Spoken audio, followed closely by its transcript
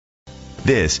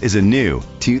This is a new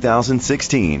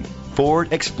 2016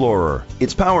 Ford Explorer.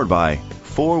 It's powered by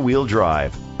four-wheel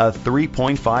drive, a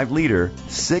 3.5-liter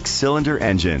six-cylinder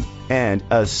engine, and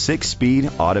a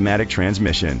six-speed automatic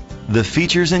transmission. The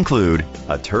features include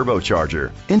a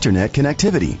turbocharger, internet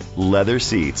connectivity, leather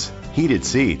seats, heated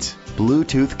seats,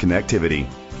 Bluetooth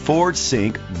connectivity, Ford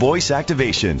Sync voice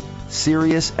activation,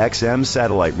 Sirius XM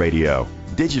satellite radio,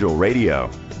 digital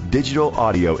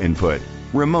audio input,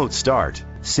 remote start.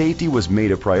 Safety was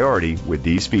made a priority with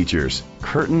these features: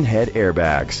 curtain head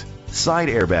airbags, side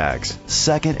airbags,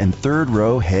 second and third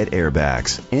row head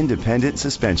airbags, independent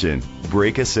suspension,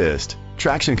 brake assist,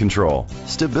 traction control,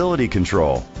 stability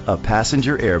control, a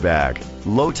passenger airbag,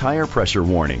 low tire pressure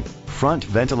warning, front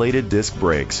ventilated disc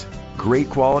brakes. Great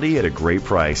quality at a great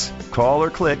price. Call or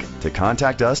click to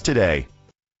contact us today.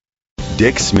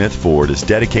 Dick Smith Ford is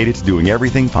dedicated to doing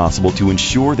everything possible to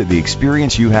ensure that the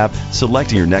experience you have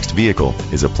selecting your next vehicle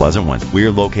is a pleasant one. We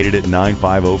are located at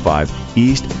 9505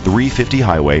 East 350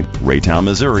 Highway, Raytown,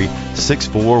 Missouri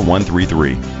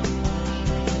 64133.